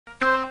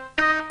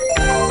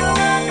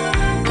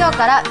日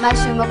から毎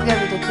週木曜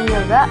日と金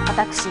曜日は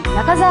私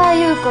中澤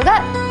優子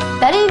が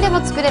誰にでも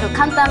作れる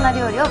簡単な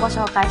料理をご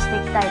紹介して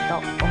いきたいと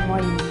思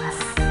います。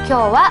今日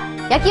は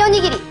焼きお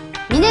にぎり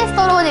ミネス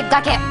トローネ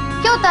がけ。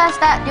今日とし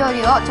た料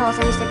理を挑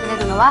戦してく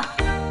れるのは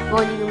モ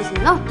ーニング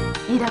娘。の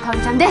飯田香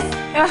織ちゃんです。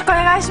よろしくお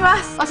願いしま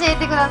す。教え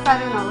てくださ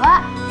るの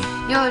は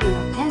料理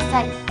の天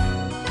才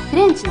フ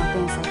レンチの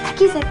天才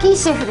滝崎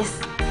シェフで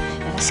す。よ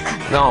ろしくお願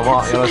いし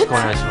ます。どうもよろしくお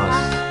願いしま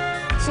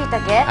す。しいた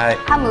け、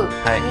ハム、人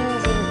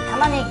参、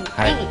玉ねぎ、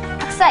ネギ、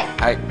白菜、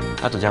はい、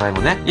あとじゃがい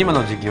もね。今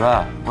の時期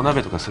はお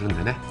鍋とかするん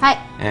でね、はい、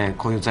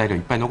こういう材料い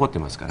っぱい残って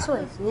ますから。そう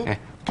ですね。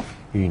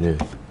いいね、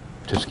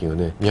手つきが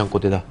ね、にゃん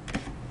こ手だ。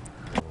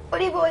オ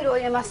リーブオイルを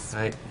入れます。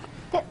はい、で、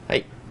は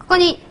い、ここ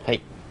に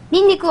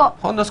ニンニクを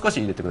ほんの少し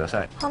入れてくだ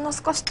さい。ほんの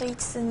少しと言い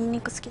つつニン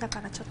ニク好きだ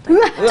からちょっと。う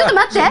わ、ちょっと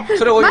待って。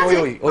それおいマジ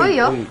おいおい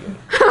よ。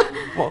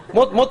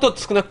もっと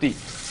少なくていい。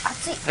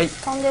熱い。はい、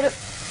飛んでる。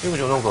ゆうこ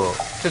ちゃんなんか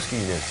手つき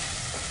いいね。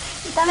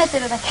炒めて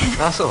るだけ。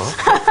あ、そう。は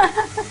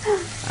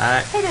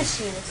い。ヘル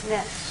シーです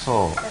ね。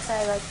そう。野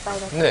菜がいっぱい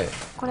だけ。ね。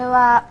これ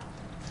は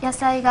野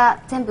菜が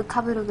全部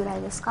かぶるぐら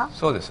いですか？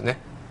そうですね。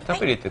たっ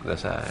ぷり入れてくだ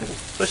さい。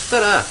そした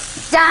ら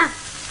じゃん。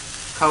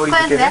香り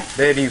付けね。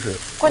ベイリーフ。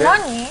これ何？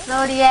ロ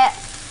ーリエ。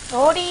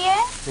ローリエ？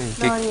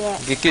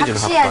月桂樹の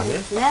葉っぱ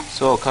ね。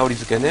そう、香り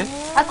付けね。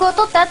アクを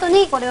取った後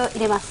にこれを入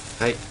れま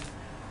す。はい。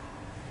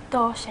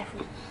どうシェフ？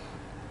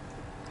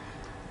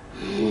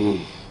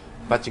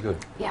バッチグ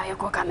ー。いや、よ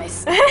くわかんないで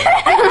す。シェフ。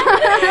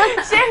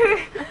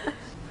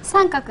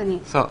三角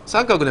に。そう、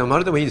三角でも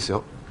丸でもいいです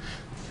よ。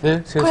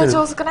ね、先生。これ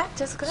上手くない？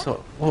上手くない？そう、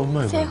お、う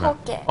まい。正方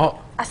形。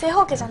あ、正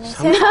方形じゃねえ。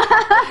三角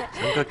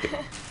形。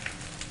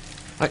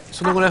はい、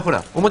そのぐらいほ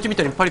ら、お餅み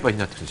たいにパリパリに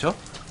なってるでしょ。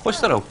こうし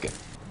たらオッケ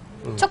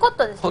ー。ちょこっ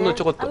とですね。ほんの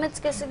ちょこっと。飴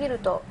つけすぎる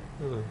と。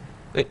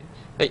はい、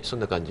はい、そん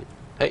な感じ。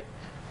はい、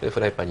フ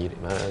ライパンに入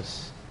れま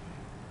す。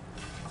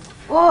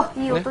お、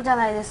いい音じゃ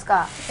ないです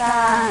か。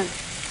3、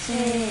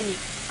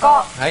4、5。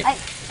はい。はい。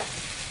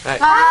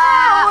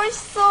あー、美味し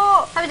そう。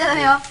食べちゃダ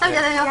メよ。食べち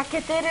ゃダメよ。焼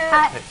けてる。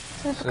はい。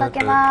スープか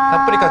けます。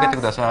たっぷりかけて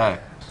ください。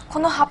こ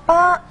の葉っ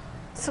ぱ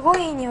すご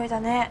いいい匂いだ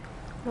ね。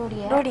ロ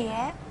リエ。ロリ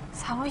エ？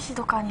寒い日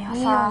とかには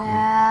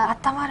さ、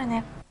温まる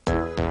ね。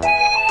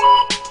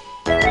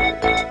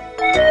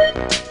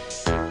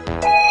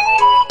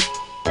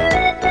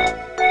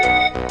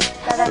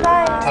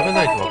食べ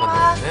ないとわ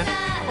かんないよね。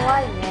怖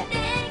いね。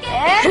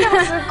でも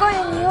すっごい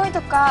匂い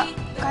とか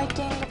外見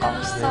とか美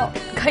味しそう。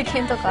外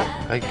見とか。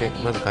外見、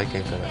まず外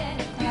見から。い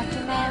ただき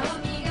ます。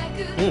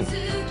うん。う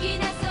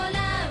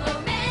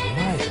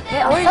まいじ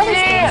ゃん。あっさりし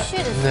て美味しい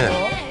ですよ。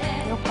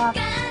よかった。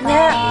な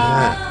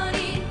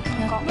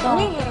んかお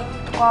にぎり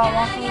とか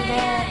和風で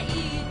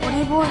オリ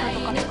ーブオイルと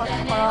か使って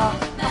たから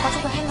なんかちょ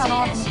っと変だな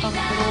と思ったんだ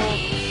け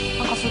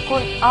どなんかすご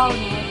い合う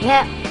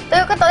ね。と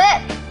いうことで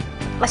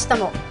明日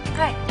も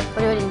お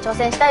料理に挑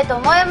戦したいと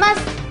思いま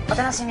す。お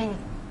楽しみ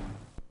に。